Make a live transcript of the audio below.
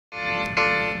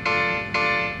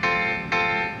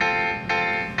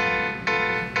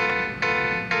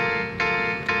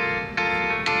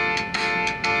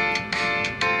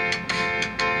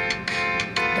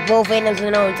Bovine is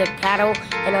known to cattle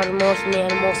and other morsel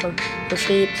animals, for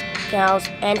sheep, cows,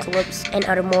 antelopes, and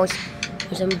other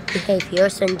morsel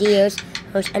behaviors, and deers,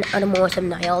 and other morsel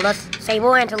nihilus,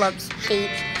 sable antelopes, sheep,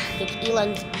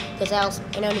 elands, gazelles,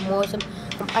 and other morsel.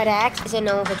 Bovidae is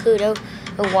known for kudu,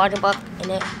 a waterbuck,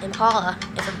 and impala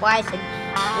is a bison,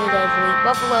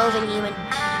 buffaloes and human,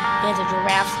 and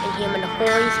giraffes and human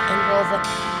horns,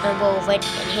 and bovine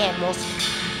and animals.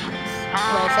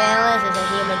 Myphallus is a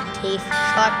human teeth,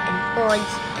 sharp and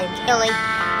horns, and killing,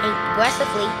 and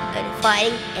aggressively, and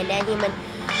fighting, and then human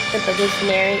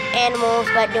reproductionary animals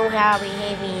but don't have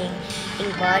behaving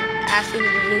but asking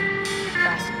to do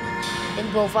grass. Then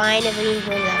bovine is a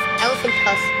human elephant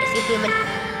tusk is a human.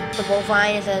 The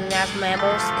bovine is a last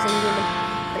mammals is a human.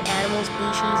 But animal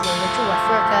species in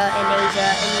Africa and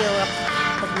Asia and Europe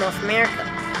and North America.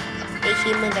 The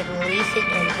humans that release it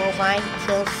and bovine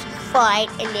kills,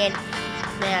 fight, and then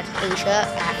Asia,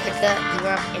 Africa,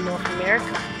 Europe, and North America.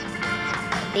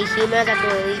 The humans that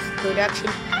release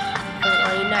production in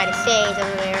the United States of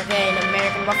America and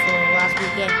American buffalo last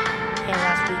weekend and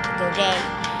last week day.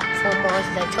 For more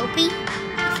the topi,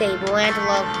 sable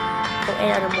antelope,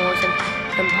 and other morsel,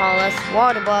 impalas,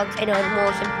 water bugs, and other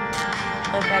morsel,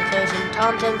 and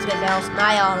Thompsons, gazelles,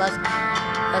 nihilus,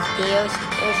 deers,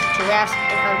 giraffes,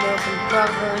 and other morsel,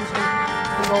 pronghorns,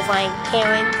 and bovine,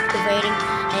 carrying, pervading,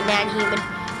 and non-human,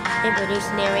 and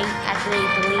productionary, actually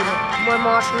believe it. More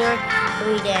marshmallow,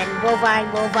 than bovine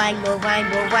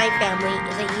family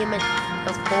is a human.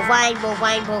 The bovine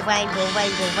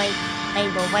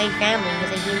family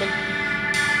is a human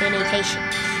mutation.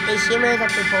 The human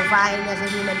after bovine is a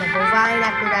human. The bovine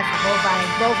after that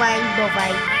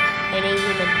bovine, and a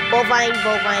human. Bovine,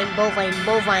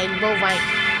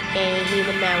 and a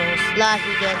human mammals. Last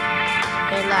weekend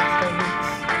and last 2 weeks.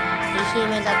 The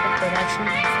humans after production,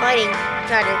 fighting,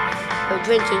 trying or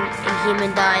drinking, and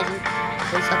human dies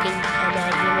and sucking,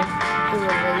 and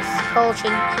human race,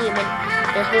 culture, human,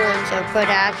 the horns or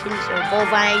productions or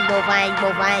bovine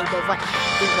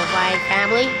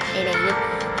family, and a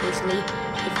usually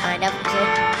defined up as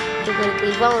a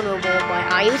politically vulnerable by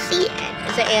IUCN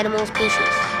as an animal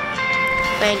species.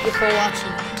 Thank you for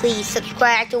watching. Please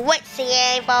subscribe to What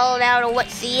CA, follow now to What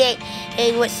CA,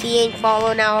 and What CA,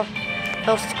 follow now.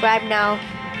 Subscribe now.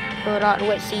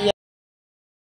 What CA.